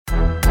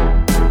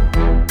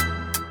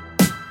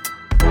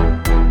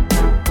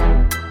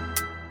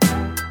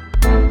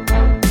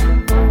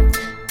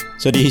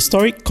So the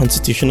historic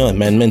constitutional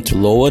amendment to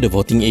lower the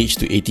voting age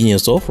to 18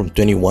 years old from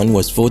 21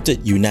 was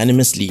voted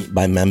unanimously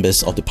by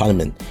members of the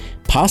parliament,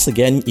 passed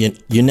again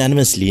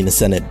unanimously in the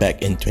Senate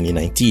back in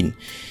 2019.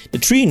 The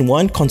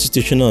 3-in-1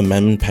 constitutional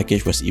amendment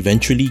package was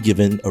eventually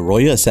given a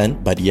royal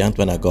assent by the Yang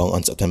Tuan Agong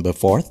on September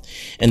 4th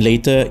and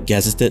later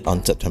gazetted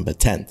on September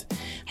 10th.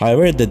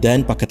 However, the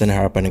then Pakatan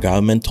Harapan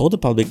government told the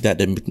public that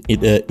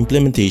the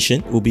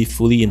implementation will be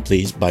fully in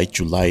place by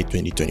July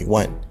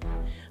 2021.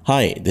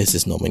 Hi, this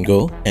is Norman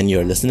Goh, and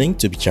you're listening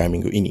to Bicara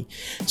Minggu Ini.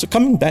 So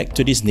coming back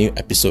to this new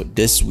episode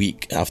this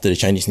week after the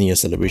Chinese New Year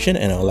celebration,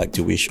 and I would like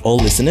to wish all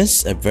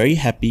listeners a very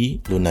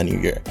happy Lunar New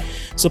Year.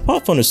 So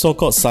apart from the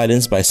so-called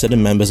silence by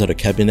certain members of the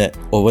cabinet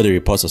over the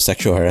reports of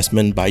sexual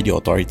harassment by the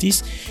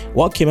authorities,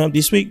 what came up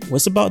this week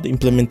was about the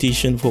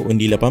implementation for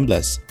Undi 18.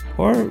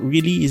 Or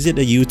really, is it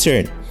a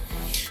U-turn?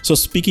 So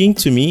speaking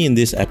to me in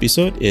this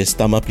episode is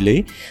Tama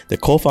Pillay, the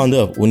co-founder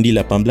of Undi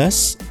 18,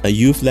 a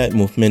youth-led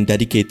movement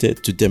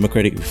dedicated to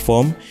democratic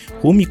reform,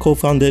 whom he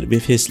co-founded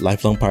with his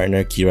lifelong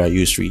partner Kira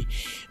Yusri.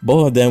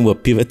 Both of them were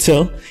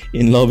pivotal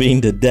in lobbying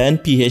the then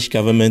PH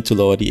government to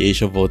lower the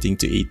age of voting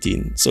to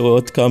 18. So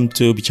welcome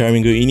to Bicara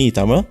Minggu Ini,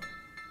 Tama.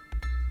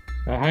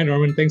 Hi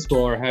Norman, thanks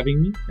for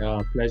having me.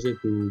 Pleasure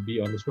to be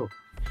on the show.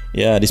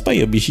 Yeah, despite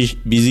your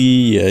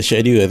busy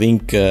schedule, I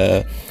think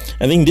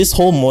this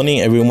whole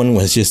morning everyone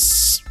was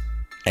just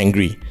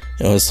angry.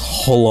 There was a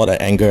whole lot of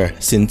anger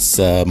since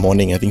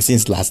morning, I think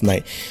since last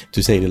night,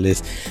 to say the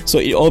least. So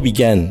it all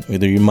began with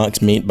the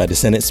remarks made by the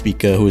Senate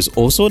Speaker, who is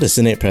also the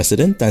Senate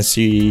President, Tan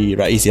Sri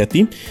Rais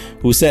Yatim,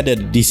 who said that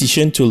the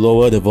decision to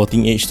lower the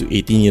voting age to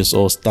 18 years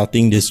old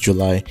starting this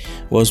July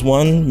was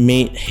one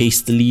made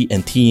hastily,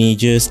 and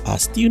teenagers are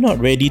still not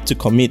ready to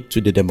commit to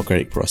the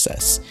democratic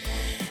process.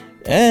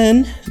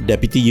 And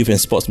Deputy Youth and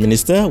Sports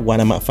Minister Wan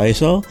Ahmad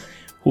Faisal,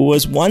 who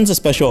was once a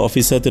special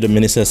officer to the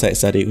Minister Syed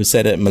Saddiq, who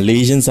said that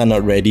Malaysians are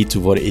not ready to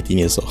vote at 18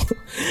 years old.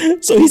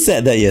 So he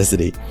said that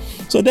yesterday.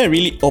 So that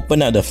really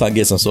opened up the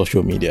floodgates on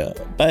social media.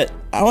 But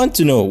I want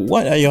to know,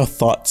 what are your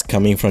thoughts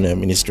coming from the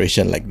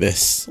administration like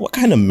this? What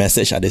kind of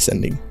message are they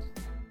sending?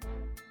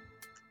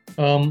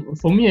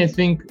 For me, I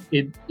think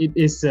it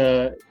is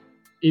a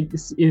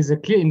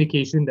clear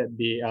indication that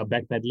they are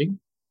backpedaling.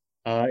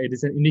 It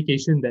is an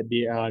indication that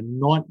they are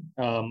not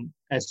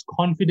as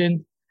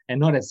confident and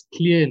not as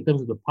clear in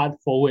terms of the path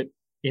forward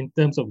in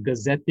terms of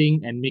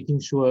gazetting and making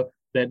sure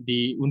that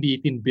the Undi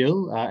 18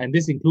 bill, and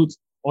this includes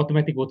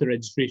automatic voter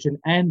registration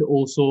and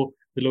also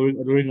the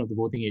lowering of the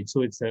voting age.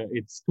 So it's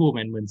two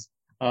amendments.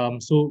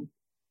 So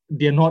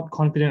they're not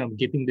confident of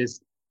getting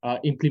this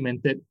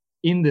implemented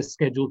in the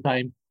scheduled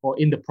time or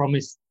in the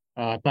promised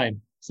time.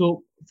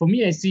 So for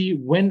me, I see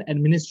when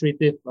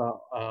administrative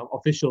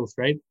officials,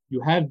 right,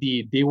 you have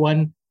the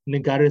Dewan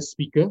Negara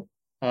Speaker,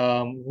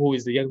 who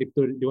is the Yang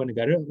Dipertua Dewan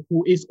Negara,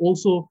 who is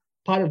also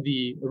part of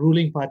the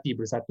ruling party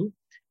Bersatu,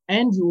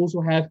 and you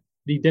also have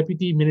the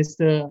Deputy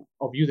Minister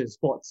of Youth and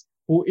Sports,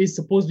 who is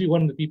supposed to be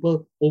one of the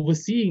people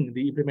overseeing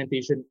the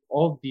implementation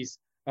of this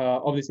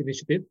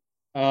initiative,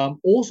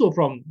 also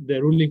from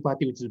the ruling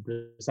party, which is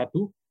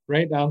Bersatu,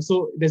 right?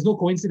 So there's no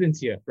coincidence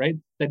here, right,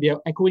 that they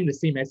are echoing the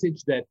same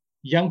message that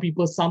young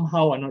people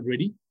somehow are not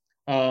ready,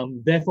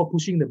 therefore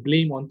pushing the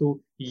blame onto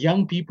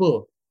young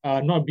people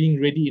not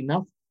being ready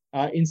enough,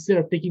 instead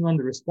of taking on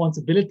the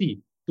responsibility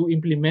to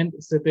implement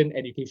certain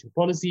education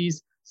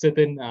policies,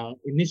 certain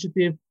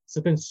initiative,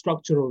 certain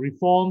structural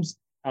reforms,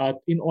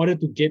 in order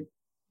to get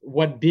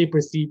what they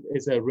perceive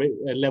as a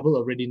level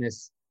of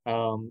readiness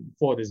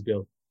for this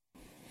bill.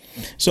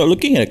 So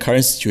looking at the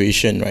current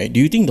situation, right, do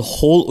you think the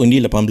whole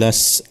Undi 18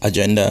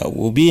 agenda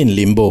will be in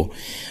limbo?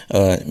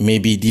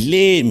 Maybe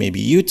delayed, maybe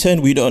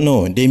U-turn, we don't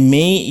know. They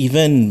may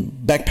even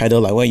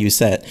backpedal, like what you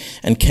said,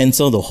 and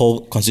cancel the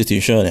whole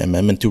constitutional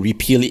amendment to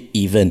repeal it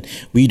even.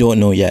 We don't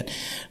know yet.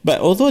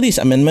 But although these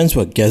amendments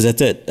were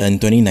gazetted in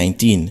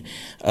 2019,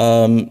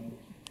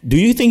 do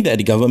you think that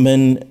the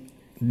government,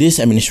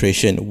 this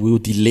administration, will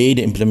delay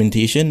the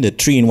implementation, the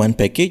 3-in-1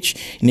 package,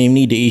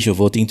 namely the age of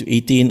voting to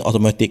 18,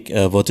 automatic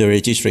voter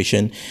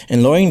registration,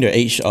 and lowering the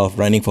age of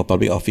running for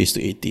public office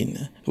to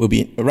 18? Will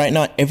be right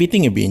now,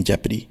 everything will be in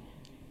jeopardy.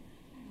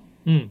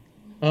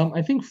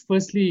 I think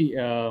firstly,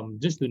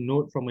 just to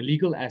note from a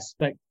legal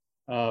aspect,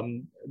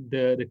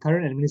 the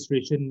current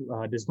administration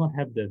does not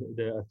have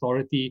the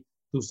authority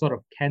to sort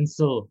of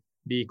cancel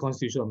the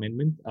constitutional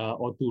amendment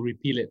or to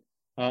repeal it.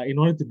 In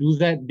order to do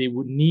that, they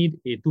would need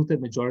a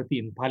two-third majority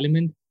in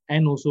Parliament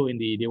and also in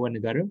the Dewan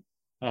Negara.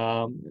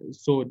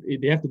 So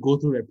they have to go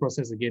through that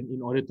process again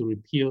in order to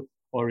repeal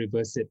or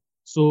reverse it.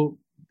 So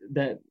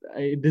that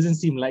it doesn't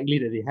seem likely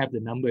that they have the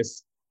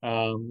numbers.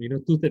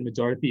 Two-third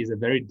majority is a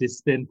very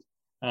distant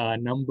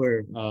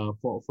number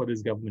for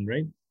this government,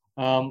 right?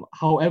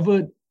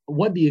 However,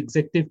 what the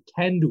executive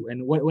can do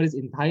and what is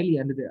entirely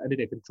under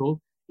their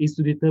control is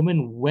to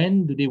determine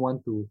when do they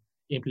want to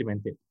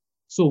implement it.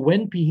 So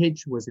when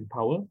PH was in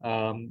power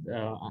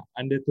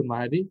under Tun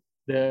Mahathir,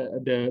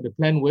 the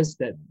plan was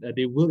that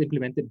they will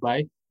implement it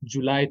by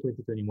July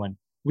 2021.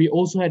 We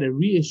also had a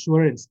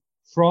reassurance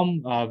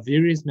from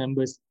various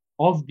members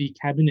of the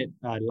cabinet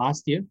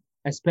last year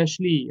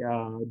especially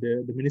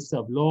the Minister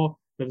of Law,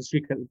 Dr.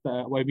 Sri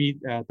YB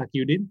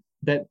Taqiyuddin,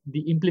 that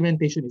the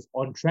implementation is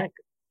on track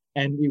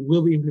and it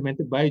will be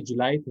implemented by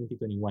July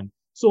 2021.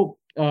 So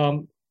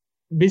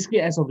basically,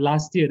 as of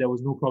last year, there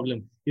was no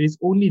problem. It is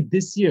only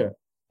this year,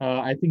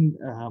 I think,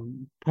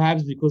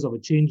 perhaps because of a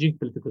changing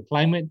political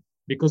climate,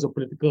 because of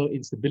political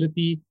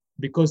instability,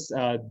 because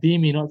they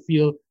may not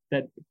feel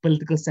that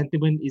political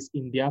sentiment is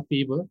in their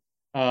favor.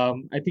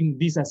 I think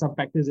these are some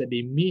factors that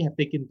they may have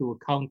taken into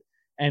account.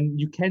 And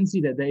you can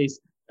see that there is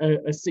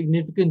a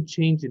significant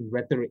change in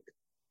rhetoric.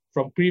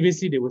 From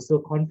previously, they were still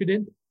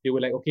confident. They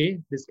were like, okay,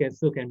 this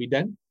still can be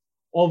done.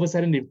 All of a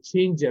sudden, they've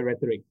changed their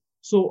rhetoric.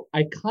 So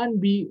I can't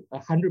be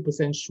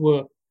 100%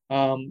 sure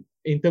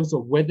in terms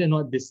of whether or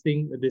not this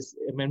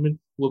amendment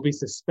will be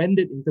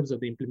suspended in terms of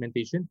the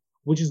implementation,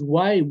 which is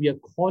why we are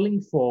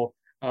calling for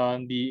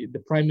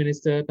the Prime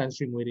Minister, Tan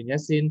Sri Muhyiddin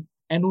Yassin,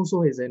 and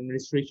also his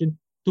administration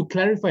to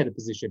clarify the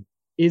position.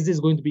 Is this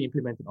going to be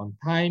implemented on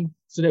time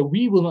so that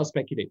we will not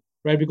speculate,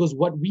 right? Because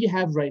what we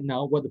have right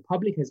now, what the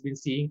public has been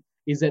seeing,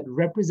 is that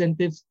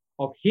representatives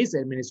of his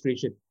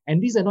administration,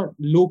 and these are not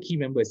low-key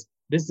members.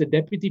 This is the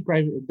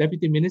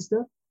deputy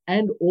minister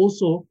and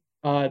also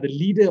the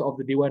leader of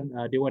the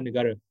Dewan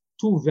Negara,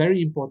 two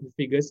very important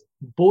figures,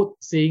 both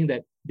saying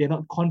that they're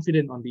not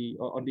confident on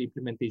the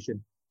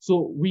implementation.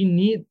 So we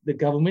need the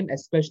government,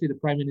 especially the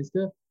Prime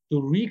Minister,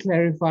 to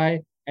re-clarify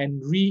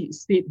and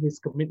restate his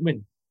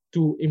commitment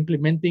to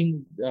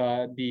implementing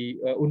the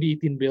Undi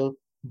 18 bill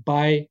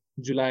by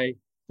July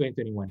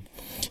 2021.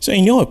 So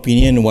in your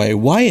opinion,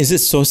 why is it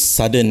so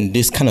sudden,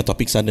 this kind of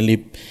topic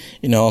suddenly,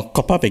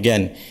 crop up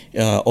again?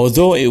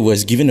 Although it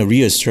was given a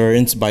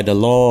reassurance by the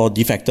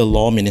de facto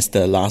law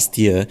minister last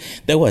year,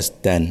 that was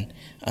done.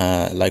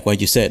 Like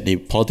what you said, the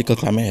political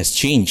climate has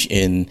changed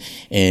in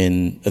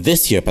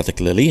this year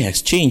particularly,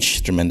 has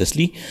changed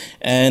tremendously.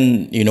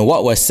 And,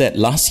 what was said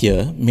last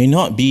year may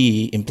not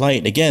be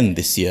implied again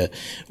this year.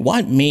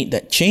 What made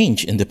that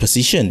change in the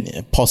position,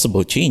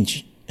 possible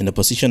change in the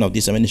position of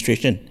this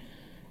administration?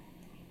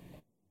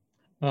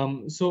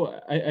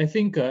 So I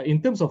think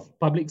in terms of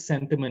public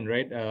sentiment,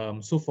 right?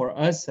 So for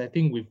us, I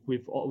think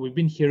we've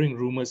been hearing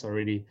rumors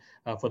already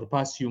for the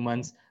past few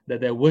months that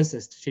there was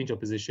a change of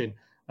position.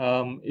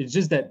 It's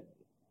just that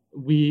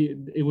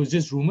it was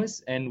just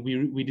rumors, and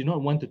we did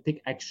not want to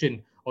take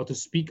action or to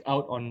speak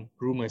out on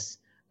rumors.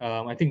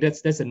 I think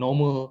that's a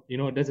normal,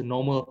 that's a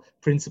normal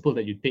principle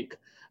that you take.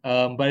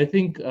 But I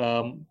think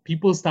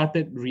people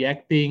started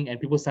reacting and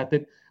people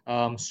started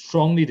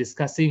strongly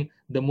discussing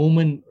the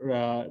moment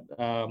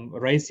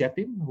Rais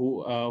Yatim,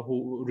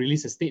 who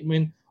released a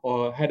statement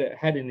or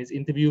had in his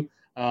interview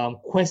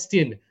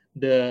questioned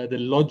the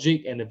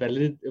logic and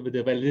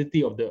the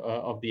validity of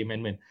the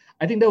amendment.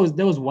 I think that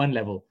was one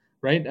level,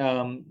 right?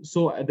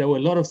 So there were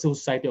a lot of civil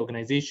society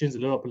organizations, a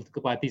lot of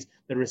political parties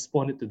that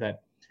responded to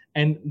that.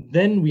 And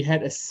then we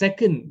had a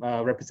second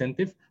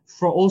representative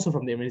also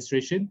from the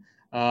administration,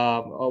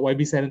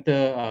 YB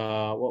Senator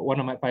Wan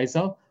Ahmad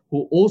Faisal,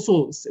 who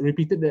also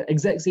repeated the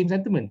exact same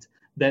sentiment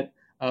that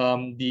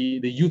the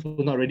youth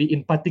were not ready.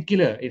 In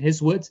particular, in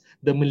his words,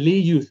 the Malay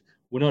youth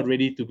were not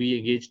ready to be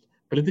engaged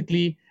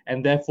politically,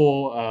 and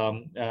therefore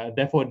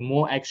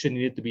more action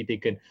needed to be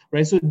taken.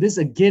 Right. So this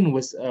again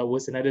was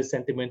another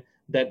sentiment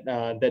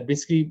that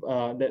basically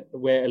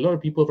where a lot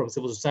of people from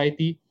civil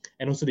society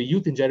and also the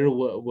youth in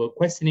general were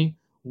questioning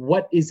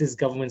what is his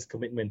government's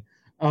commitment.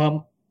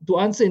 To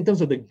answer in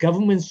terms of the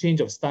government's change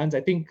of stance,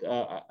 I think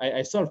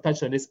I sort of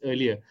touched on this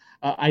earlier.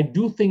 I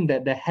do think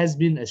that there has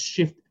been a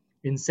shift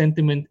in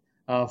sentiment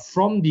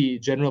from the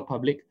general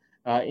public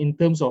in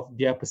terms of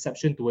their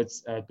perception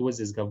towards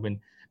this government.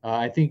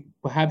 I think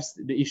perhaps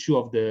the issue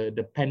of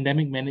the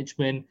pandemic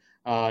management,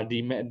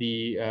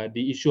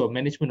 the issue of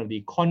management of the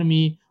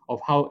economy,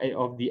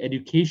 of the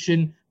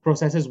education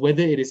processes,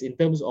 whether it is in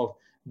terms of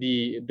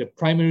the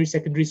primary,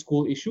 secondary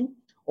school issue,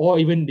 or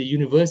even the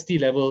university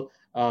level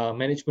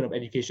management of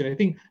education. I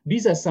think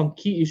these are some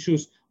key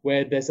issues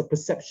where there's a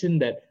perception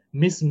that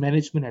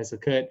mismanagement has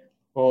occurred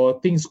or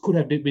things could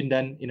have been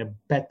done in a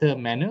better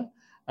manner.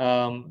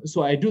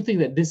 So I do think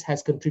that this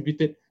has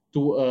contributed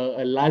to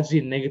a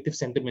largely negative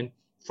sentiment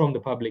from the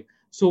public.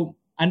 So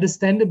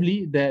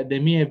understandably, there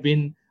may have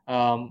been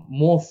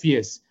more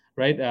fears,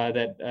 right?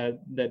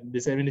 That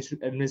this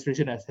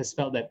administration has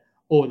felt that,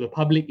 the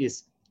public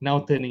is now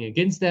turning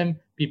against them.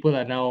 People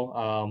are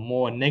now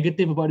more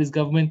negative about this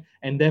government,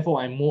 and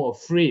therefore I'm more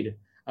afraid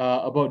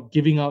about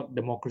giving out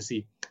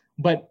democracy.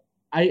 But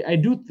I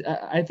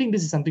think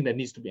this is something that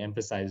needs to be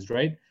emphasized,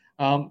 right?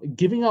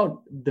 Giving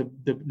out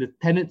the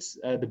tenets,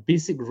 the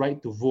basic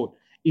right to vote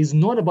is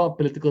not about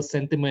political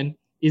sentiment,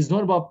 is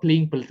not about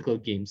playing political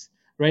games,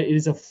 right? It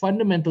is a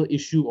fundamental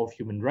issue of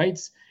human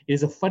rights. It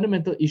is a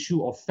fundamental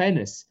issue of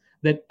fairness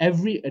that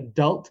every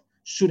adult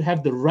should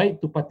have the right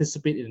to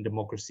participate in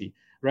democracy,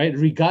 right?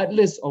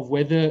 Regardless of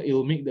whether it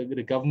will make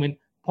the government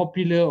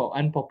popular or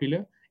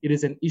unpopular, it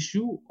is an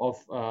issue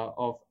of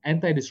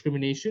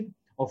anti-discrimination,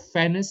 of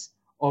fairness,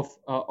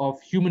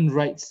 of human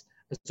rights.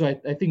 So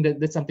I think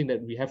that's something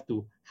that we have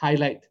to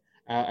highlight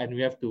and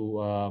we have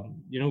to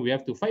we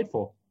have to fight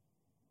for.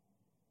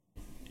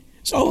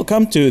 So I'll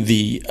come to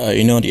the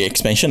the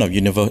expansion of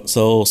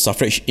universal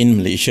suffrage in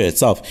Malaysia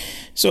itself.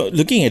 So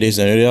looking at this,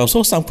 there are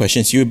also some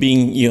questions. You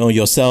being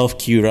yourself,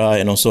 Kira,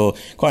 and also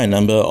quite a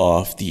number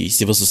of the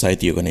civil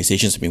society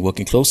organizations have been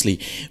working closely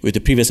with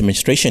the previous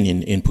administration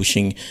in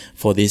pushing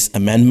for these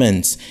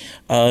amendments.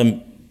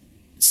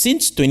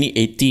 Since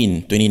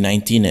 2018,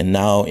 2019, and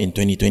now in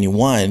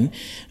 2021,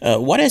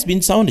 what has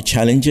been some of the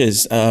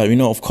challenges?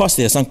 Of course,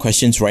 there are some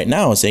questions right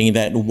now saying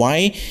that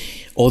why,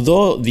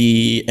 although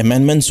the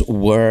amendments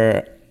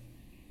were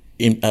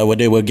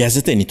they were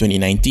gazetted in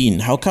 2019,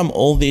 how come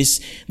all this,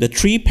 the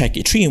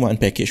three-in-one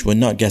package were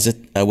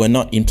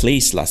not in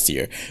place last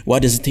year? Why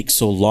does it take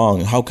so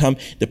long? How come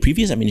the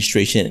previous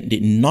administration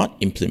did not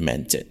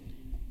implement it?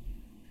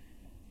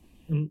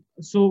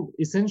 So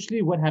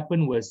essentially, what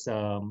happened was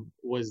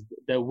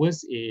there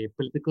was a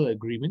political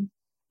agreement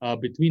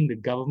between the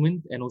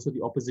government and also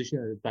the opposition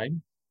at the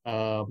time.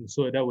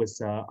 So that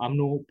was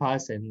UMNO,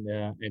 PAS, and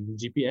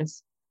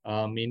GPS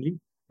mainly,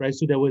 right?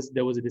 So there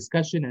was a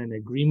discussion and an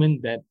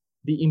agreement that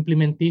the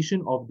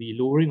implementation of the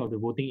lowering of the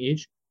voting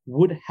age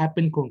would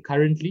happen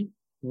concurrently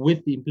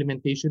with the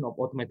implementation of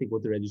automatic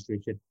voter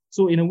registration.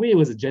 So in a way, it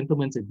was a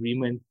gentleman's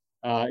agreement.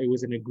 It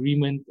was an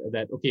agreement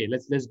that okay,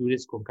 let's do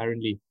this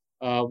concurrently.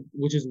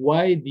 Which is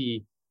why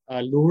the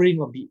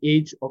lowering of the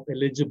age of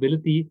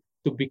eligibility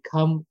to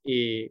become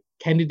a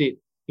candidate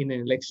in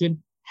an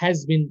election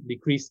has been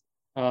decreased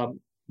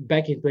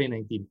back in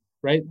 2019,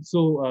 right?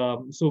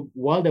 So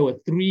while there were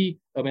 3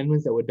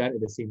 amendments that were done at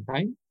the same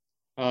time,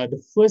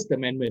 the first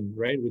amendment,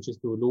 right, which is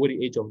to lower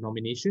the age of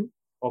nomination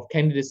of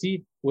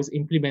candidacy, was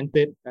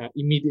implemented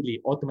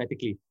immediately,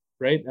 automatically,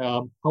 right?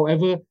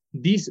 However,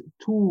 these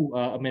 2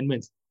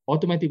 amendments,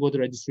 automatic voter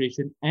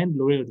registration and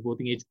lowering of the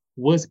voting age,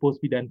 were supposed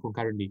to be done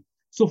concurrently.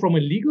 So from a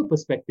legal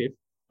perspective,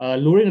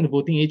 lowering of the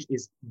voting age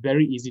is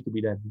very easy to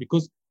be done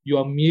because you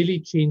are merely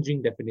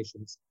changing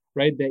definitions,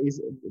 right? There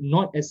is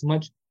not as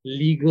much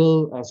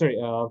legal,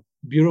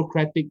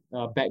 bureaucratic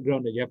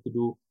background that you have to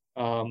do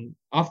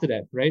after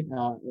that, right?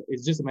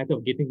 It's just a matter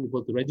of getting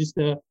people to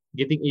register,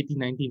 getting 18,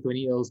 19,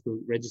 20-year-olds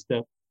to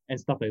register and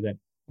stuff like that.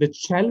 The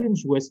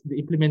challenge was the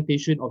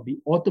implementation of the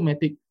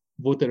automatic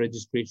voter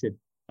registration.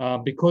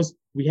 Because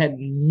we had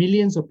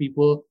millions of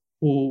people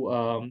who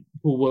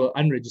were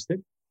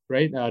unregistered,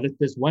 right?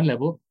 That's one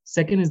level.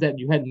 Second is that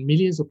you had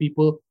millions of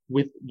people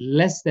with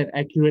less than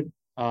accurate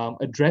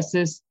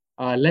addresses,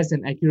 less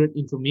than accurate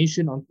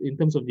information in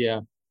terms of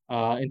their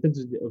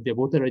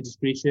voter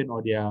registration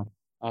or their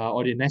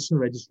national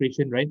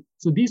registration, right?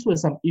 So these were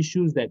some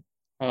issues that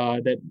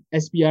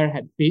SPR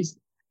had faced,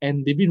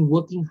 and they've been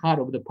working hard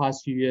over the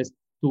past few years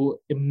to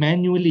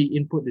manually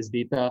input this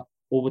data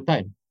over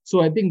time. So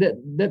I think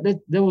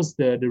that was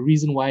the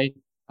reason why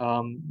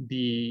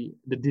the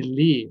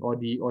delay or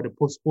the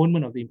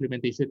postponement of the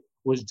implementation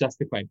was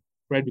justified,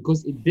 right?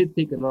 Because it did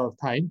take a lot of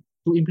time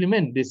to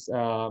implement this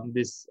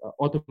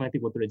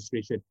automatic voter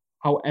registration.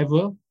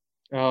 However,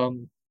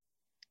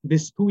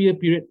 this 2-year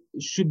period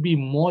should be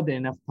more than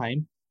enough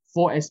time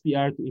for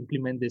SPR to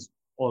implement this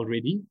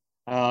already,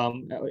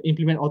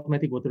 implement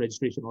automatic voter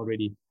registration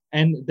already,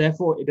 and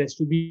therefore there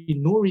should be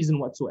no reason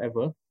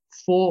whatsoever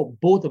for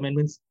both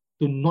amendments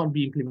to not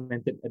be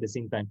implemented at the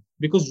same time.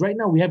 Because right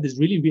now we have this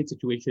really weird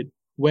situation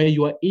where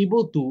you are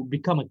able to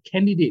become a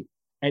candidate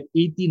at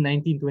 18,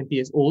 19, 20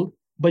 years old,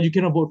 but you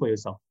cannot vote for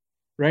yourself,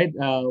 right?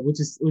 Which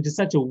is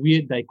such a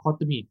weird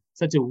dichotomy,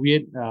 such a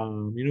weird,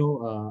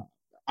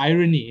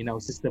 irony in our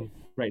system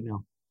right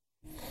now.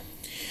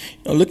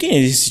 Now, looking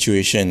at this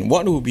situation,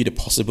 what would be the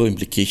possible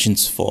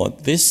implications for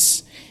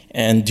this?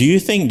 And do you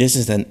think this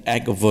is an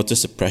act of voter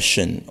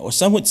suppression, or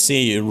some would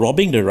say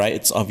robbing the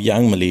rights of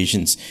young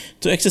Malaysians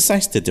to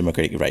exercise their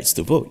democratic rights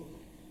to vote?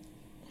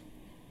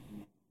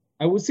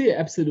 I would say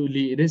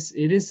absolutely. It is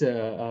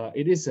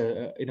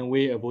in a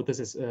way a voter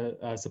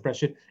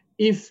suppression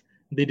if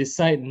they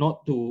decide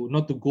not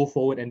to go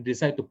forward and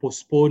decide to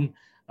postpone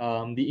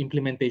the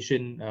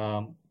implementation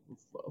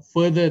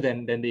further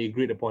than they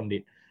agreed upon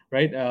date,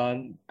 right?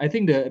 I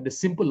think the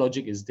simple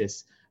logic is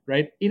this,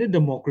 right? In a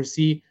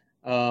democracy,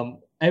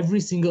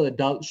 every single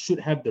adult should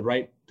have the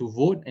right to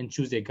vote and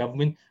choose their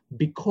government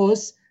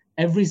because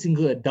every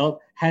single adult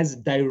has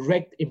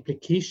direct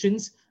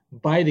implications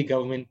by the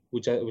government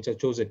which are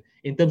chosen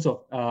in terms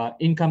of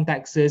income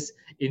taxes,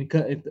 in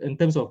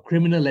terms of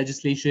criminal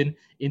legislation,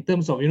 in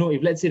terms of,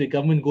 if let's say the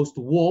government goes to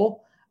war,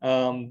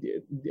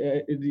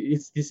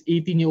 it's this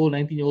 18-year-old,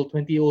 19-year-old,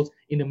 20-year-olds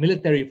in the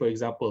military, for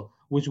example,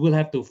 which will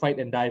have to fight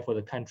and die for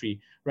the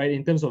country, right?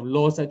 In terms of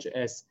laws such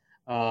as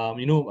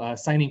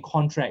signing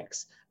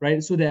contracts,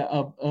 right? So there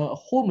are a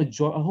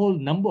whole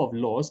number of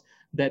laws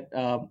that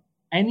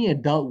any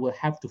adult will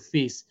have to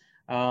face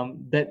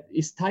that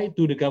is tied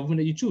to the government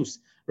that you choose,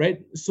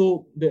 right?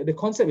 So the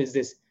concept is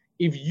this: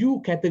 if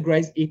you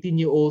categorize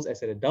 18-year-olds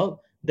as an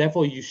adult,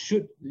 therefore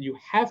you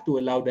have to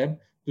allow them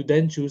to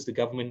then choose the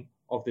government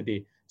of the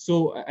day.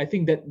 So I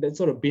think that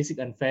sort of basic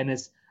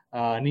unfairness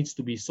needs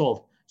to be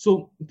solved.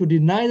 So to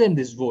deny them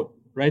this vote,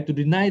 right? To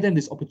deny them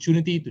this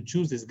opportunity to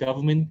choose this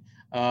government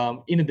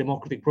in a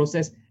democratic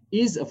process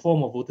is a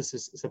form of voter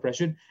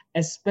suppression,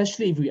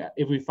 especially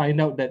if we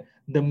find out that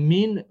the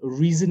main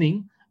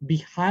reasoning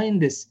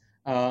behind this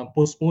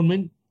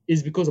postponement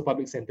is because of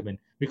public sentiment,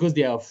 because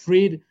they are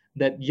afraid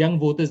that young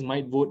voters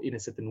might vote in a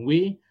certain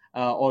way,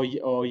 or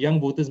young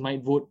voters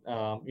might vote,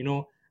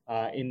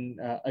 in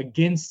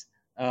against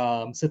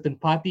certain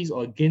parties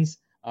or against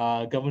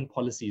government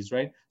policies,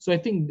 right? So I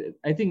think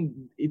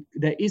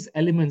there is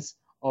elements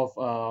of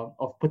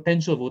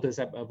potential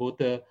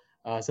voter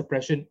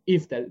suppression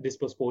if this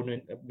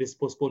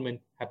postponement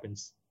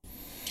happens.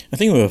 I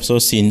think we've also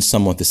seen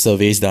some of the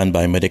surveys done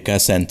by Merdeka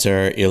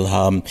Center,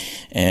 Ilham,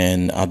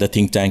 and other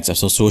think tanks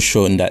have also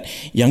shown that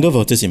younger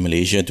voters in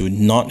Malaysia do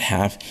not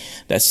have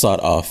that sort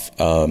of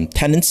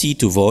tendency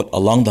to vote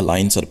along the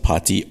lines of the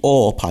party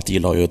or party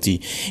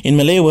loyalty. In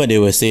Malay word, they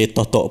will say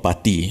totok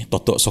parti,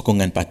 totok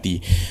sokongan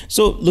parti.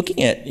 So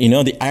looking at,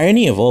 the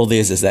irony of all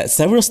this is that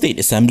several state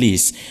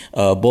assemblies,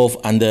 both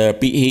under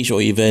PH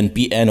or even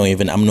PN or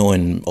even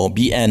UMNO or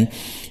BN,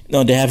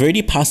 no, they have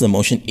already passed a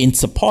motion in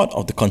support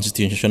of the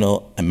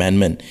constitutional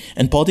amendment,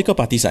 and political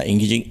parties are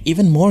engaging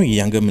even more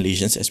younger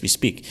Malaysians as we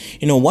speak.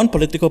 One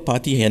political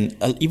party can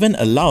even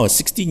allow a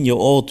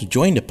 16-year-old to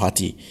join the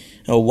party.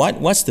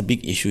 What's the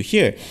big issue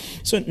here?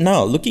 So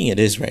now, looking at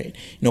this, right,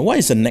 what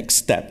is the next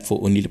step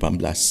for Undi 18?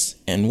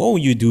 And what will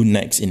you do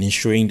next in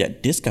ensuring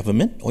that this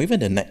government, or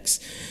even the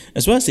next,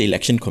 as well as the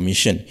Election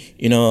Commission,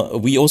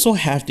 we also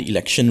have the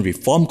Election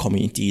Reform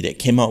Committee that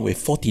came out with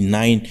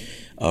 49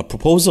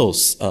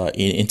 proposals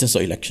in terms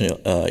of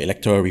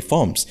electoral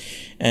reforms,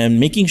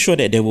 and making sure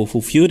that they will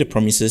fulfill the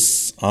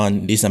promises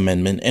on this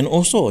amendment and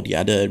also the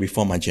other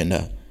reform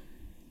agenda?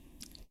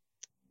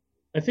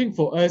 I think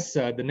for us,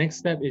 the next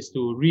step is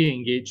to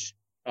re-engage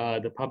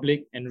the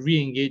public and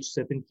re-engage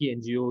certain key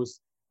NGOs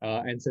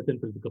and certain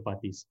political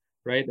parties.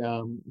 Right?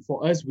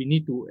 For us, we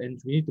need to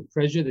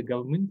pressure the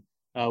government.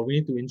 We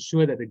need to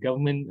ensure that the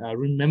government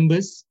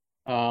remembers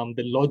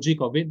the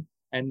logic of it,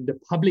 and the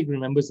public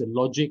remembers the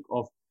logic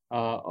of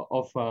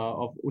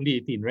Undi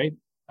 18, right?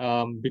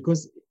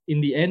 Because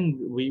in the end,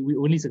 we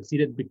only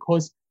succeeded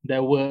because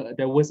there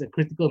was a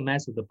critical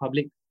mass of the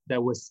public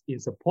that was in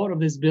support of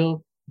this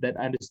bill, that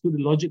understood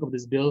the logic of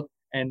this bill,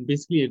 and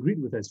basically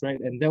agreed with us, right?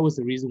 And that was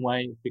the reason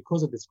why,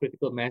 because of this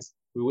critical mass,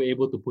 we were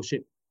able to push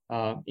it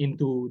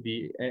into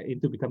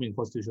becoming a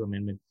constitutional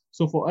amendment.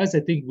 So for us,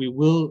 I think we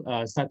will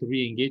start to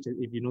re-engage.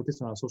 If you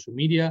notice on our social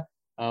media,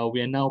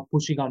 we are now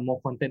pushing out more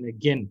content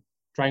again,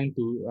 trying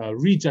to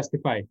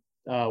re-justify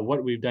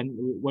what we've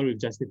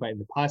justified in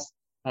the past.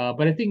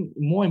 But I think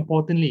more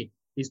importantly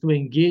is to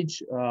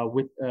engage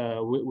with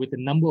a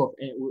number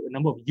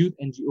of youth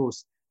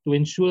NGOs to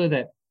ensure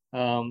that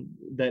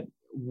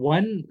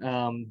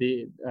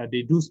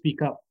they do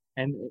speak up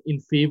and in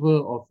favor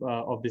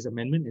of this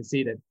amendment, and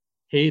say that,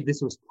 hey,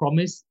 this was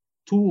promised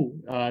to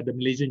the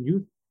Malaysian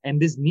youth, and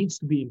this needs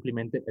to be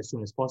implemented as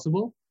soon as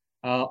possible.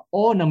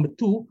 Or number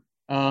two,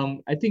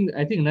 I think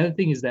another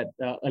thing is that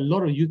a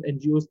lot of youth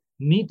NGOs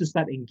need to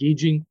start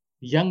engaging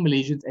young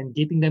Malaysians and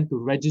getting them to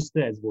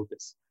register as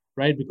voters,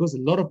 right? Because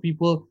a lot of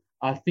people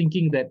are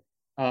thinking that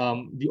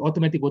the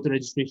automatic voter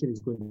registration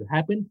is going to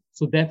happen,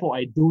 so therefore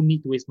I don't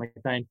need to waste my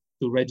time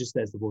to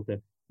register as a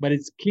voter. But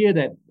it's clear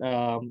that,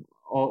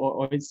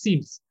 or it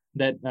seems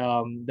that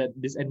that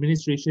this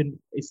administration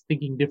is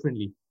thinking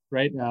differently,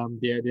 right?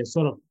 They're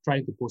sort of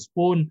trying to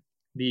postpone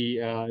these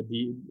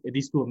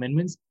two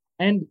amendments,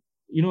 and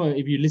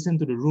if you listen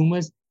to the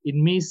rumors, it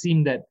may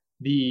seem that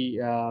the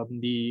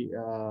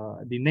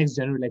next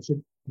general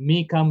election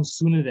may come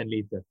sooner than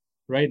later,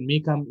 right? May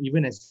come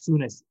even as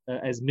soon as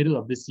middle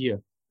of this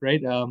year,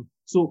 right?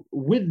 So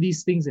with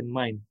these things in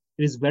mind,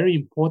 it is very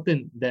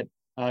important that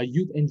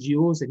youth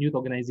NGOs and youth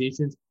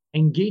organizations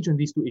engage on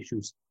these two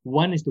issues.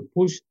 One is to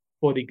push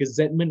for the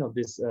gazettement of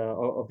this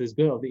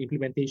bill, of the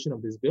implementation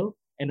of this bill,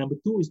 and number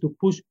two is to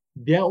push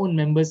their own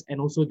members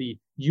and also the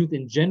youth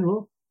in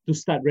general to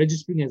start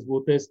registering as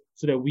voters,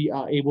 so that we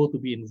are able to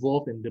be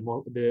involved in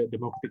the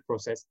democratic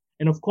process.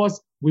 And of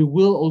course, we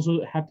will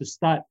also have to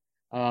start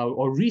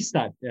or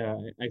restart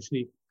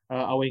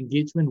our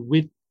engagement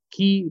with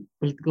key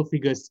political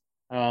figures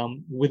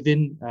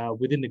within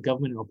the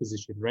government and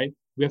opposition, right?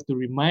 We have to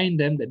remind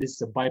them that this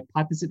is a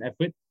bipartisan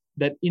effort,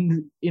 that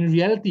in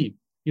reality,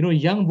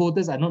 young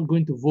voters are not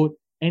going to vote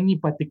any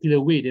particular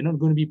way. They're not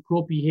going to be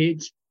pro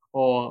PH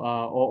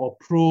or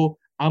pro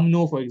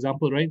UMNO, for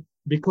example, right?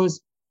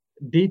 Because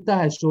data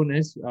has shown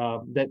us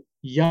that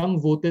young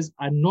voters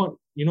are not,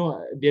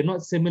 they're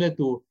not similar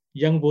to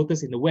young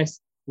voters in the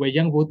West, where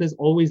young voters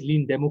always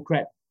lean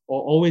Democrat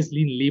or always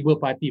lean Labour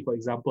Party, for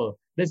example.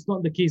 That's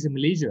not the case in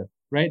Malaysia,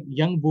 right?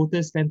 Young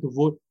voters tend to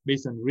vote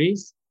based on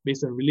race,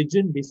 based on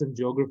religion, based on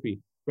geography,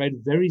 right?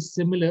 Very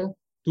similar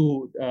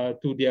to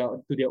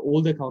their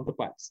older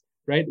counterparts,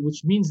 right?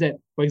 Which means that,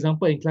 for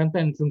example, in Kelantan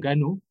and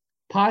Terengganu,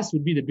 PAS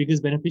would be the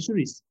biggest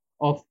beneficiaries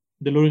of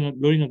the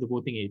lowering of the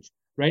voting age,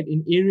 right?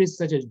 In areas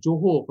such as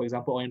Johor, for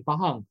example, or in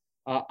Pahang,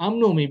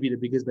 UMNO may be the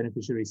biggest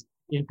beneficiaries.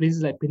 In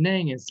places like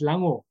Penang and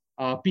Selangor,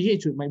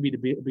 PH might be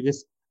the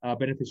biggest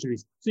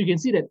beneficiaries. So you can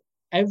see that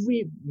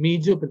every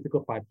major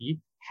political party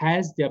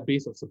has their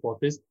base of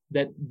supporters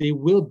that they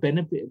will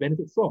benefit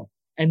from.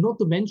 And not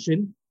to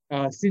mention,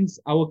 since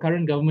our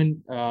current government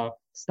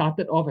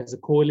started off as a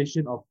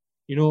coalition of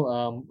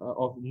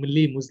of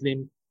Malay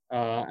Muslim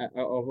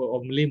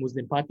of Malay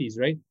Muslim parties,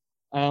 right?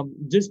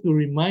 Just to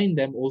remind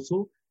them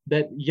also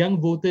that young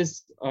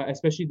voters,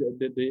 especially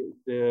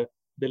the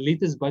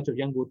latest bunch of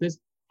young voters,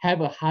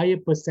 have a higher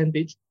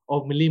percentage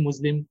of Malay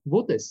Muslim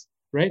voters,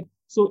 right?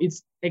 So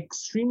it's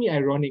extremely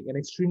ironic and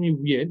extremely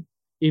weird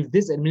if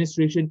this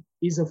administration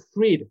is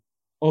afraid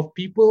of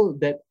people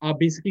that are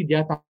basically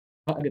their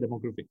target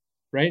demographic,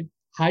 right?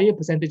 Higher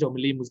percentage of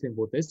Malay Muslim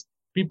voters,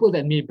 people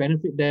that may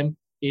benefit them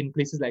in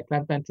places like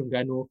Kelantan,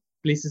 Terengganu,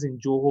 places in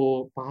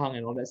Johor, Pahang,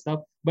 and all that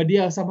stuff, but they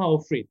are somehow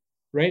afraid,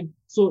 right?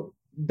 So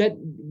that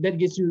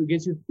gets you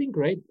to think,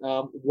 right?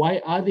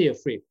 Why are they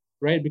afraid,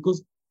 right?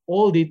 Because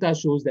all data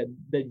shows that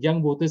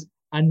young voters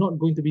are not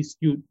going to be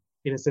skewed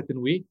in a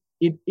certain way.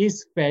 It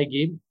is fair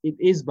game. It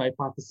is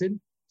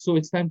bipartisan. So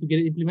it's time to get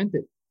it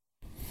implemented.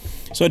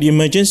 So the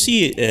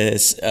emergency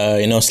is,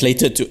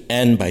 slated to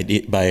end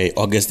by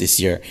August this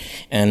year,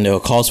 and the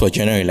calls for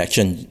general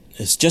election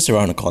is just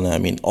around the corner. I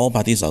mean, all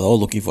parties are all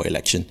looking for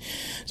election.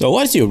 So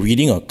what is your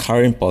reading of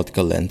current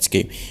political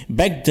landscape?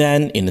 Back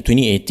then, in the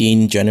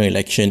 2018 general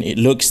election, it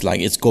looks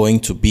like it's going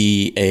to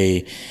be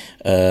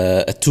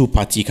a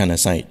two-party kind of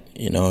side.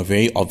 A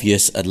very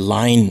obvious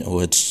line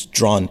was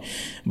drawn.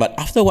 But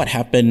after what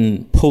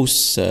happened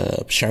post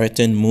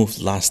Sheraton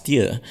move last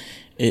year,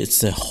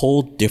 it's a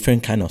whole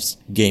different kind of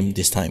game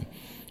this time.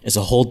 It's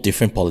a whole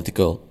different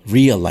political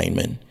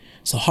realignment.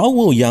 So how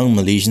will young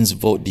Malaysians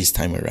vote this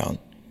time around?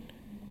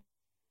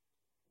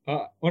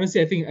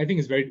 Honestly, I think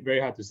it's very, very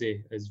hard to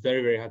say. It's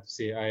very, very hard to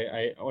say.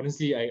 I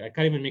honestly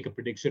can't even make a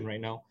prediction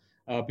right now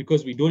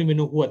because we don't even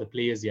know who are the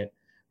players yet,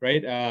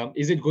 right?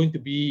 Is it going to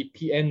be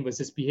PN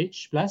versus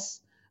PH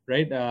plus,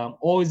 right?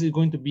 Or is it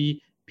going to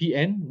be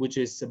PN, which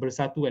is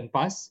Bersatu and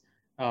PAS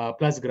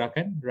plus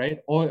Gerakan, right?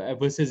 Or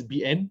versus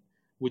BN,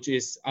 which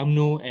is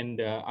UMNO and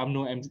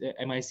UMNO,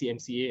 MIC,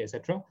 MCA,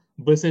 etc.,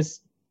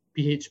 versus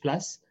PH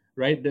plus,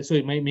 right? So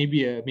it might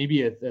maybe a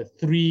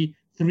three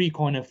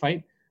corner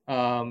fight.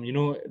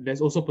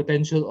 There's also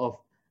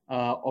potential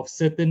of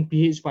certain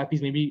PH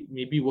parties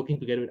maybe working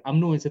together with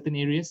UMNO in certain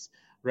areas,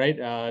 right?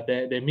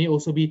 There may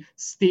also be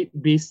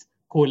state-based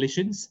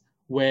coalitions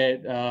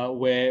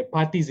where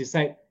parties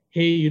decide,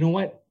 hey, you know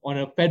what? On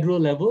a federal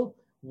level,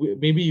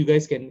 maybe you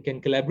guys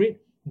can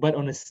collaborate, but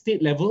on a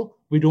state level,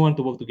 we don't want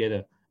to work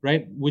together,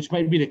 right? Which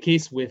might be the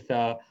case with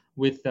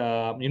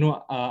UMNO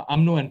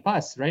and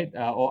PAS, right?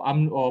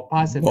 Or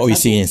PAS and what we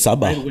see in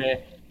Sabah, right?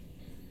 Where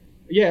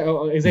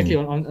exactly.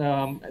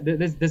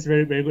 That's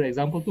very, very good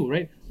example too,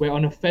 right? Where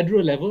on a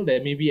federal level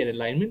there may be an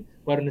alignment,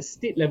 but on a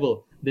state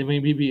level there may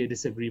be a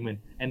disagreement,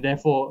 and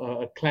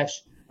therefore a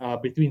clash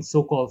between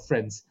so-called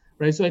friends,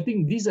 right? So I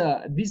think these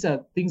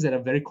are things that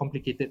are very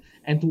complicated.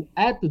 And to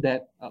add to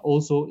that,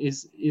 also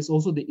is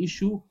also the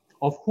issue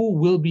of who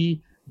will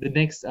be the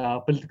next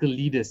political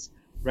leaders,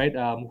 right?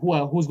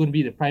 Who's going to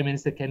be the prime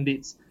minister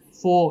candidates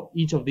for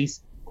each of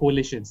these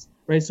coalitions,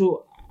 right?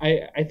 So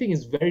I think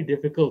it's very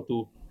difficult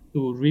to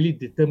really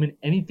determine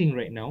anything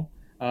right now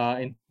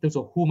in terms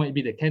of who might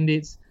be the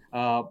candidates,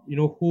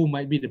 who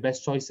might be the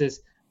best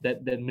choices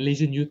that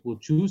Malaysian youth will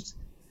choose.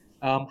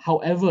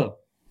 However,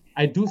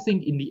 I do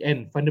think in the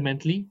end,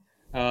 fundamentally,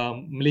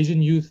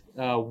 Malaysian youth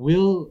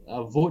will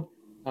vote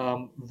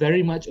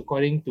very much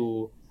according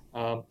to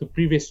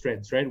previous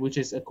trends, right? Which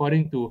is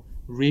according to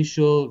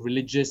racial,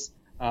 religious,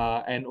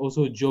 and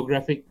also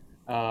geographic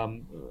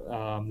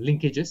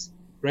linkages,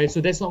 right? So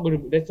that's not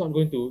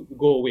going to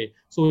go away.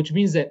 So which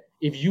means that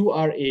if you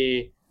are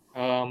a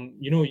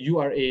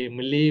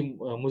Malay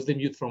Muslim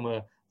youth from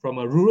a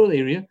rural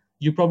area,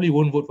 you probably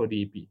won't vote for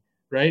DAP,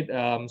 right?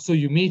 So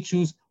you may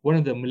choose one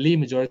of the Malay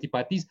majority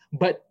parties,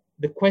 but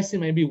the question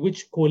might be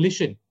which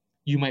coalition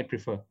you might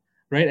prefer,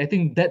 right? I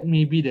think that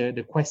may be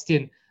the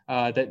question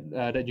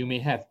that you may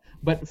have.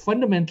 But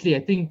fundamentally, I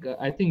think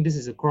this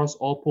is across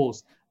all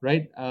polls,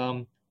 right?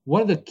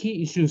 One of the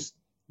key issues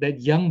that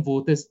young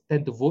voters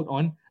tend to vote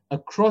on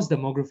across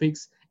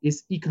demographics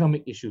is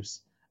economic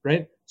issues,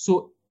 right?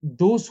 So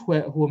those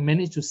who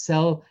manage to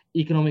sell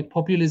economic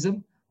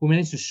populism, who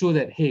manage to show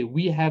that, hey,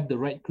 we have the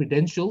right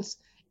credentials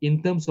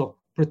in terms of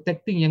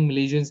protecting young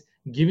Malaysians,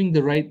 giving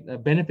the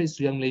right benefits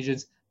to young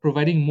Malaysians,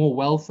 providing more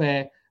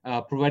welfare,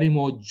 providing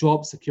more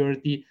job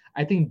security.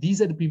 I think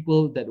these are the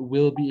people that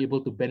will be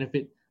able to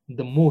benefit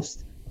the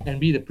most and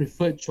be the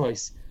preferred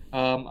choice.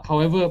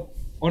 However,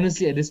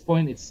 honestly, at this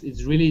point,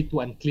 it's really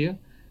too unclear.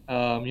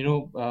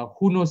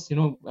 Who knows?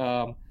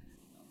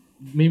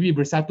 Maybe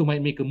Bersatu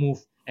might make a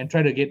move and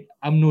try to get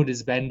UMNO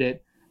disbanded.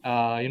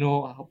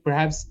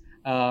 Perhaps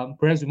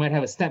we might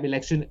have a snap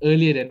election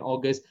earlier than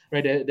August.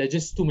 Right? There are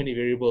just too many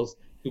variables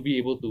to be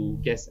able to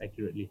guess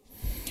accurately.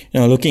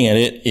 Looking at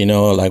it,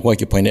 like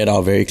what you pointed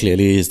out very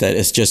clearly is that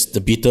it's just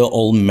the bitter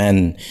old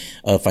men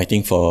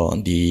fighting for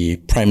the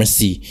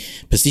primacy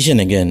position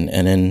again.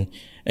 And then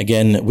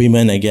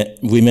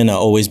Women are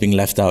always being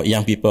left out.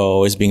 Young people are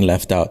always being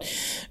left out.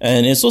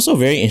 And it's also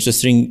very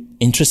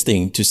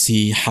interesting to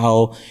see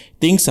how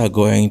things are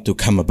going to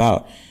come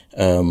about.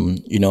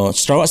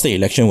 Sarawak State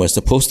election was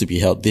supposed to be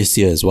held this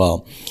year as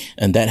well.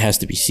 And that has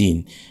to be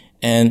seen.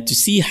 And to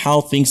see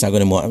how things are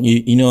going to move,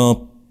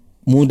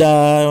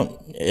 Muda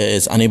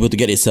is unable to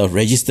get itself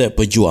registered,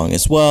 Pejuang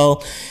as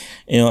well.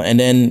 And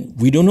then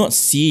we do not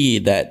see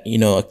that,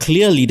 a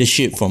clear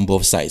leadership from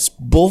both sides.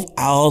 Both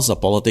aisles of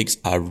politics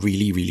are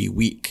really, really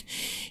weak.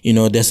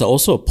 There's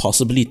also a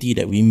possibility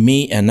that we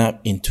may end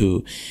up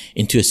into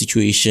a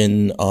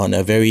situation on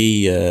a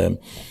very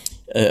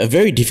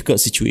difficult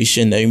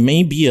situation that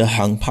may be a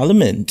hung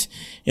parliament.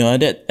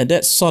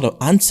 That sort of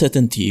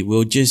uncertainty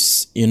will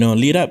just,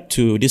 lead up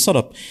to this sort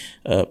of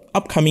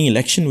upcoming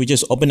election. We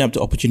just open up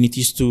the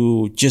opportunities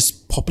to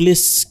just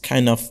populist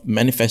kind of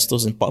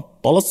manifestos and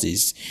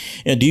policies.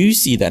 Do you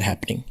see that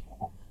happening?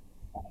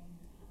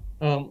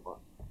 To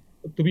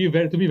be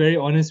very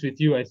honest with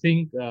you, I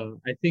think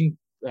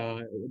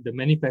the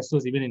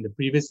manifestos even in the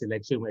previous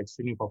election were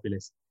extremely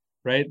populist,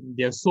 right?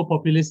 They are so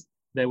populist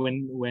that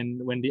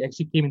when they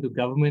actually came into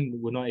government, they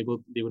were not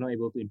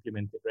able to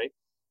implement it, right?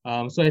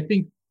 So I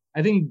think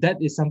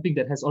that is something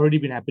that has already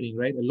been happening,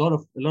 right? A lot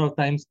of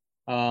times,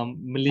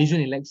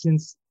 Malaysian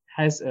elections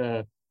has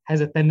a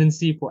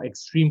tendency for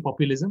extreme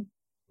populism,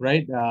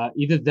 right?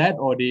 Either that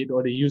or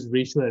they use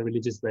racial and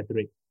religious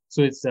rhetoric.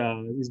 So it's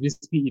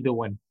basically either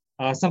one.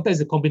 Sometimes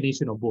a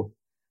combination of both,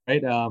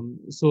 right?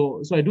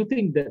 So I do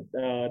think that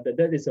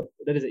that is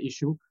an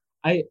issue.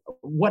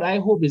 What I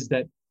hope is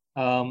that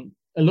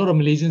a lot of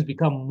Malaysians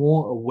become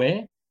more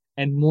aware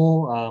and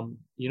more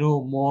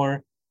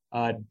more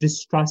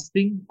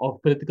distrusting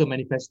of political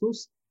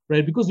manifestos,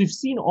 right? Because we've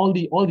seen all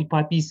the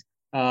parties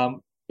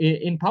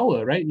in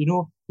power, right?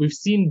 We've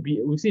seen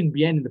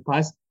BN in the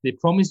past. They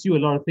promised you a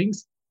lot of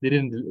things. They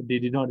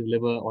did not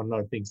deliver on a lot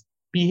of things.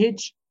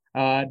 PH,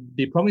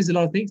 they promised a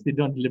lot of things. They did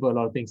not deliver a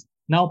lot of things.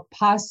 Now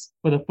PAS,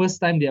 for the first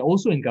time, they're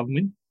also in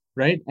government,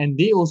 right? And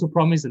they also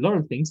promised a lot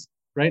of things,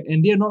 right?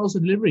 And they are not also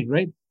delivering,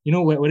 right?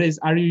 Whether it's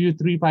RUU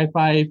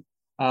 355,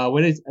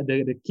 whether it's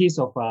the case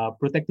of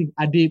protecting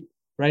ADIB,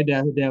 right?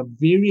 There are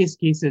various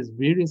cases,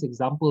 various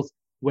examples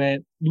where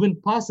even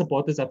past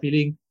supporters are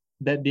feeling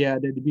that they're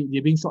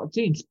being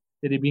shortchanged,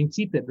 that they're being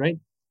cheated, right?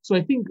 So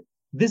I think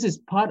this is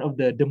part of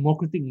the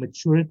democratic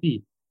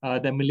maturity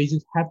that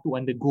Malaysians have to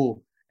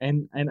undergo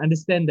and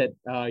understand that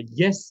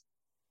yes,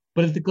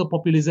 political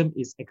populism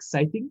is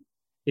exciting,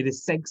 it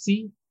is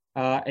sexy,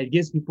 it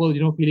gives people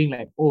feeling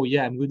like, oh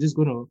yeah, I'm just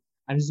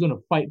gonna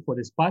fight for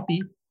this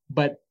party.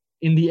 But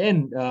in the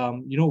end,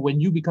 when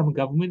you become a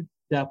government,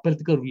 there are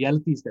political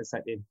realities that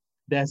set in.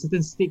 There are certain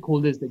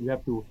stakeholders that you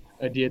have to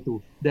adhere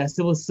to. There are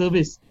civil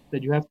service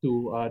that you have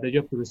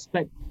to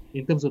respect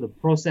in terms of the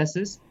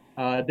processes.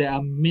 There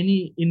are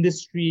many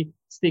industry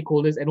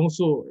stakeholders, and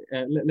also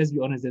let's be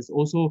honest, there's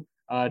also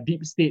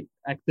deep state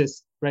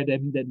actors, right?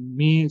 That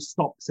may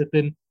stop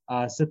certain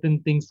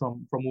things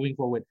from moving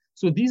forward.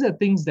 So these are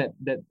things that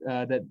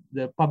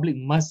the public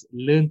must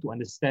learn to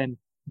understand,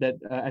 that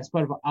as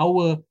part of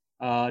our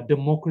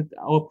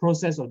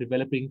process of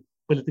developing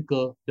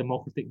political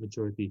democratic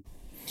maturity.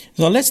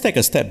 So let's take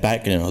a step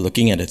back,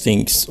 looking at the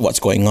things, what's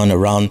going on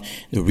around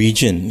the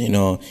region, in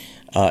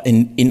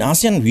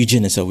ASEAN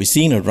region, so we're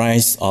seeing a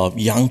rise of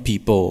young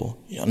people.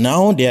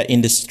 Now they're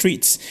in the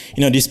streets,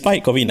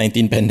 despite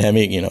COVID-19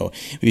 pandemic,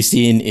 we've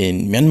seen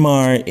in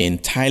Myanmar, in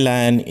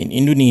Thailand, in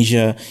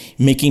Indonesia,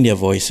 making their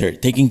voice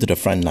heard, taking to the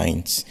front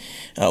lines.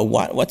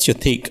 What's your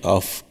take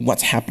of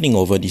what's happening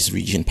over this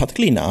region,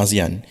 particularly in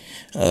ASEAN,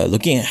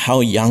 looking at how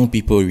young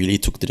people really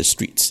took to the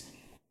streets?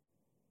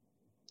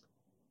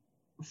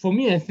 For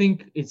me, I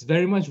think it's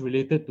very much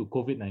related to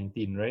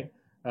COVID-19, right?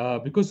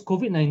 Because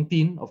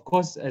COVID-19, of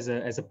course, as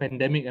a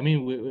pandemic, I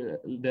mean,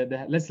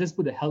 let's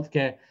put the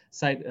healthcare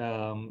side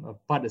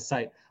part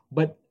aside.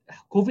 But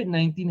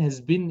COVID-19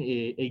 has been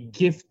a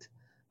gift,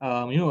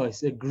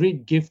 it's a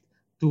great gift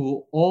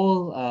to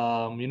all,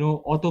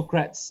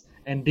 autocrats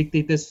and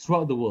dictators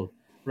throughout the world,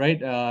 right?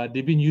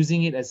 They've been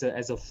using it as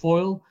a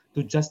foil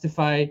to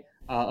justify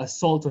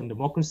assault on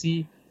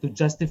democracy, to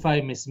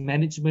justify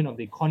mismanagement of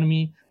the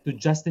economy, to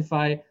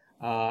justify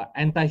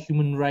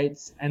anti-human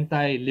rights,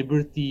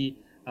 anti-liberty,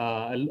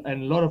 and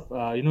a lot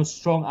of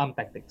strong arm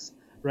tactics,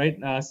 right?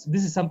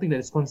 This is something that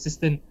is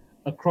consistent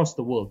across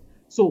the world.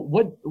 So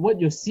what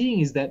you're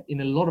seeing is that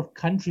in a lot of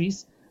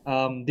countries,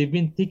 they've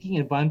been taking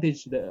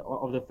advantage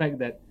of the fact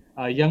that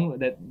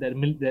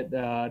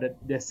that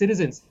their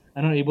citizens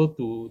are not able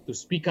to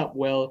speak up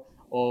well,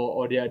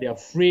 or they're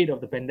afraid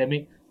of the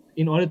pandemic,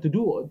 in order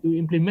to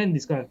implement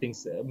these kind of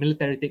things,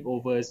 military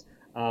takeovers,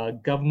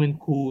 government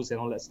coups, and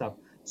all that stuff.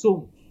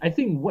 So I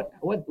think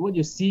what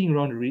you're seeing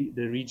around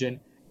the region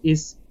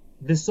is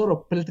this sort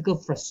of political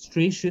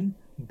frustration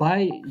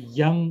by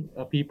young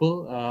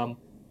people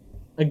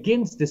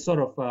against this sort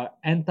of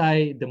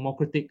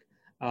anti-democratic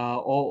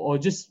or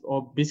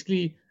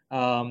basically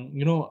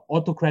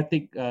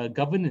autocratic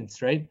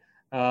governance, right?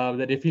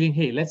 That they're feeling,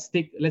 hey, let's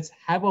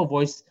have our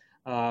voice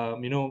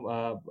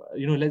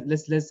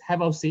let's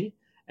have our say,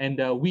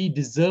 and we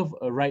deserve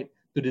a right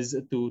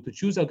to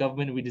choose our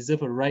government. We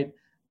deserve a right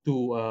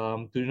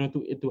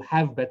to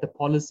have better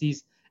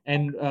policies,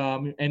 and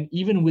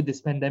even with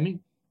this pandemic,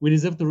 we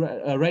deserve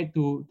a right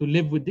to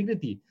live with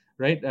dignity,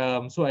 right?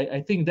 So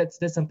I think that's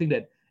something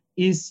that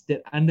is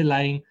that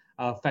underlying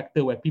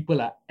factor where people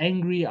are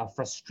angry, are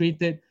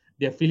frustrated,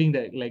 they're feeling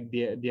that like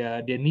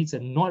their needs are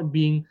not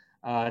being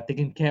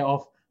taken care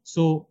of.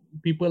 So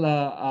people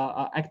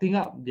are acting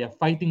up, they're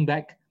fighting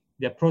back,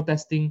 they're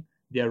protesting,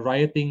 they're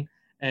rioting,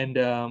 and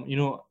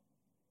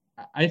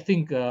I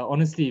think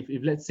honestly,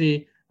 if let's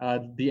say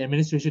the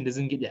administration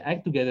doesn't get their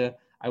act together,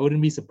 I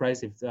wouldn't be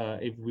surprised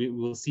if we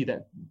will see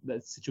that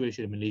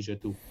situation in Malaysia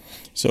too.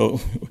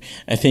 So,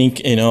 I think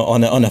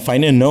on a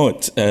final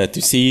note,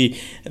 to see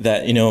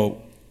that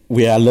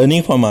we are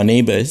learning from our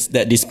neighbors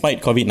that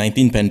despite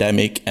COVID-19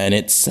 pandemic and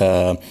its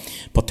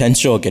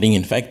potential of getting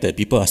infected,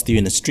 people are still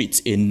in the streets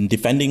in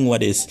defending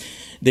what is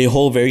they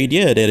hold very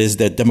dear, that is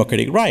the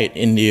democratic right.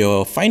 In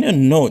your final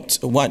note,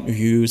 what do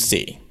you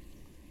say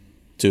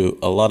to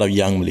a lot of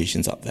young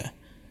Malaysians out there?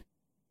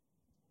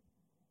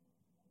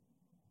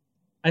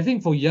 I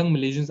think for young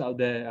Malaysians out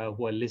there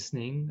who are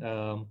listening,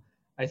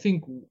 I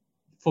think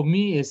for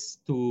me is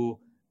to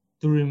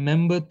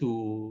remember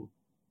to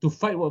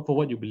fight for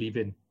what you believe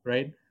in,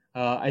 right?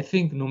 I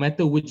think no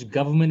matter which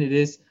government it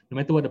is, no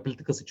matter what the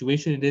political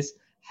situation it is,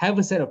 have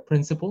a set of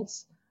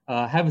principles,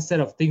 have a set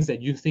of things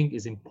that you think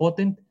is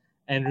important,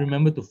 and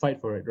remember to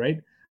fight for it,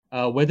 right?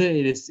 Whether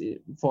it is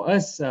for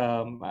us,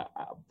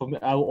 for me,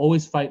 I will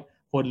always fight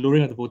for the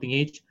lowering of the voting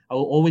age. I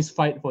will always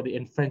fight for the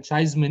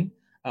enfranchisement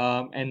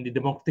and the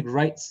democratic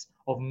rights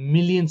of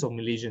millions of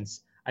Malaysians.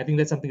 I think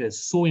that's something that's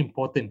so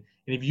important.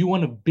 And if you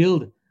want to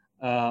build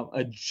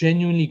a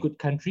genuinely good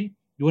country,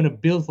 you want to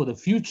build for the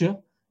future,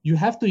 you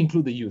have to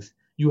include the youth.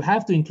 You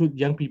have to include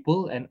young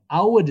people and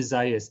our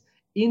desires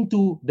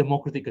into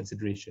democratic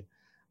consideration.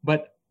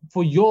 But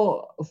for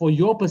your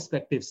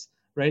perspectives,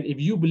 right?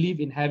 If you believe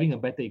in having a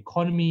better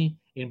economy,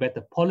 in better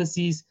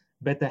policies,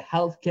 better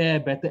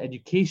healthcare, better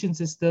education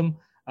system,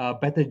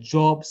 better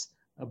jobs,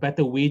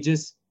 better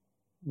wages,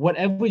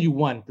 whatever you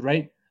want,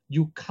 right?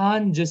 You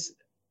can't just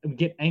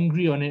get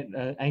angry on it,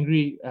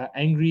 angry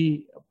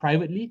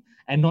privately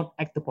and not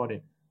act upon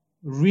it.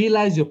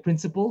 Realize your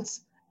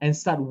principles and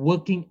start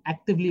working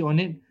actively on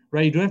it,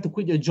 right? You don't have to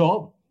quit your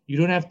job. You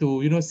don't have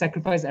to,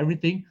 sacrifice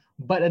everything.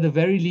 But at the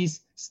very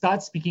least,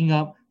 start speaking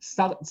up,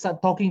 start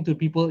talking to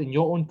people in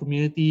your own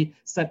community,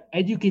 start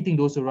educating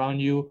those around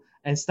you,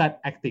 and start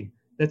acting.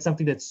 That's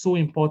something that's so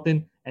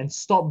important. And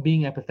stop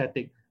being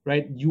apathetic,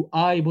 right? You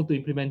are able to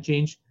implement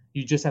change.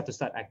 You just have to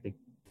start acting.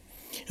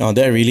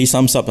 That really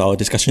sums up our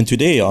discussion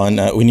today on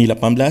Undi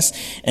 18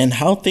 and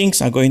how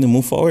things are going to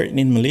move forward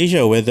in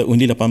Malaysia, whether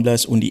Undi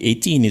 18, Undi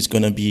 18 is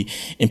going to be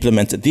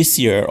implemented this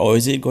year, or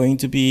is it going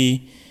to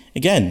be,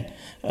 again,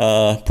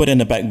 put in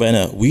the back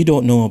burner. We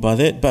don't know about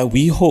it, but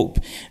we hope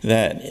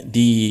that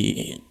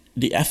the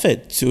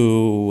effort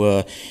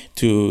to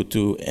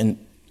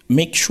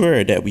make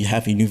sure that we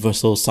have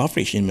universal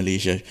suffrage in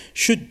Malaysia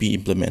should be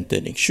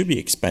implemented, it should be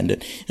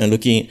expanded, and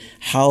looking at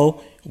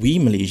how we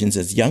Malaysians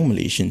as young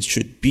Malaysians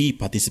should be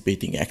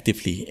participating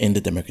actively in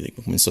the democratic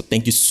movement. So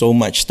thank you so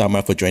much,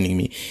 Tamara, for joining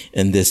me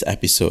in this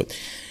episode.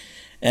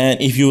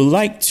 And if you would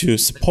like to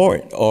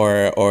support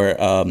or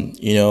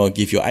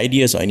give your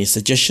ideas or any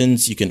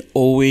suggestions, you can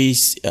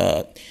always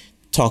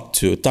talk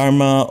to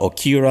Dharma or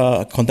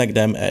Kira, contact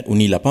them at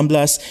Undi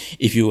 18.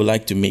 If you would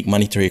like to make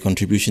monetary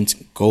contributions,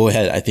 go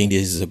ahead. I think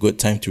this is a good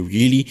time to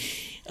really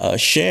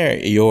share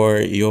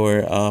your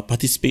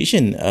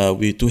participation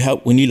to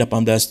help Undi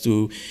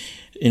 18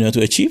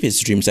 to achieve its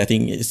dreams. I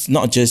think it's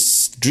not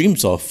just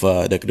dreams of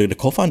the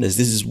co-founders.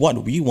 This is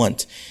what we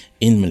want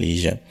in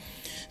Malaysia.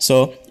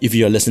 So if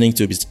you're listening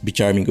to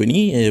Bicara Minggu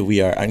Ni,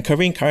 we are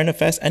uncovering current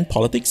affairs and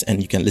politics,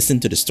 and you can listen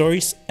to the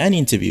stories and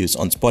interviews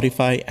on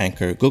Spotify,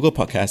 Anchor, Google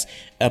Podcasts,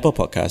 Apple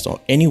Podcasts, or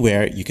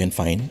anywhere you can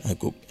find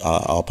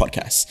our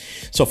podcasts.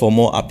 So for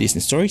more updates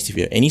and stories, if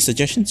you have any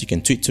suggestions, you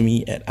can tweet to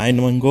me at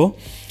 @INomanGo,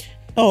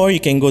 or you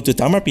can go to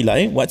Tamara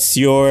Pillai. What's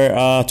your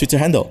Twitter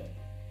handle?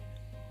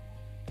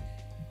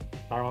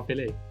 Tamara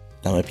Pillai.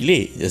 Tamara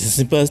Pillai. It's as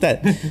simple as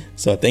that.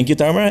 So thank you,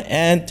 Tamara,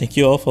 and thank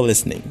you all for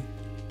listening.